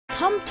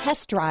Come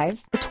test drive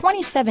the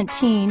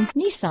 2017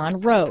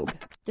 Nissan Rogue.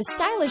 The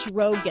stylish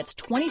Rogue gets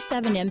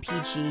 27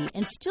 MPG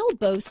and still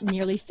boasts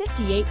nearly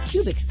 58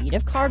 cubic feet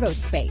of cargo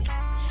space.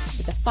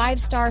 With a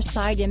 5-star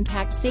side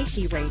impact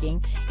safety rating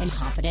and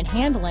confident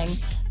handling,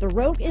 the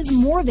Rogue is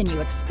more than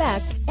you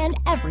expect and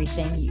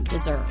everything you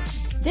deserve.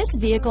 This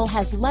vehicle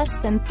has less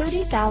than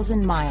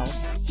 30,000 miles.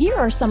 Here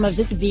are some of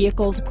this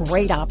vehicle's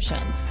great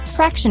options: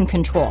 traction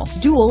control,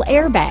 dual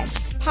airbags,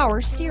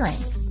 power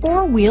steering,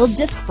 4-wheel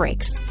disc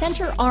brakes,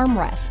 center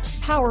armrest,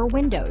 power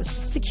windows,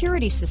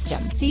 security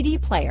system, CD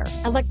player,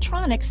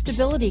 electronic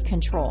stability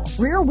control,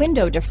 rear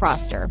window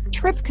defroster,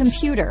 trip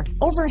computer,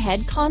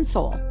 overhead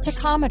console,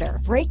 tachometer,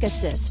 brake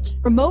assist,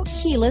 remote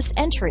keyless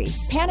entry,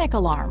 panic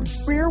alarm,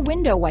 rear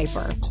window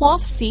wiper,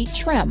 cloth seat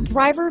trim,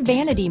 driver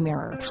vanity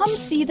mirror. Come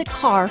see the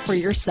car for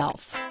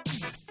yourself.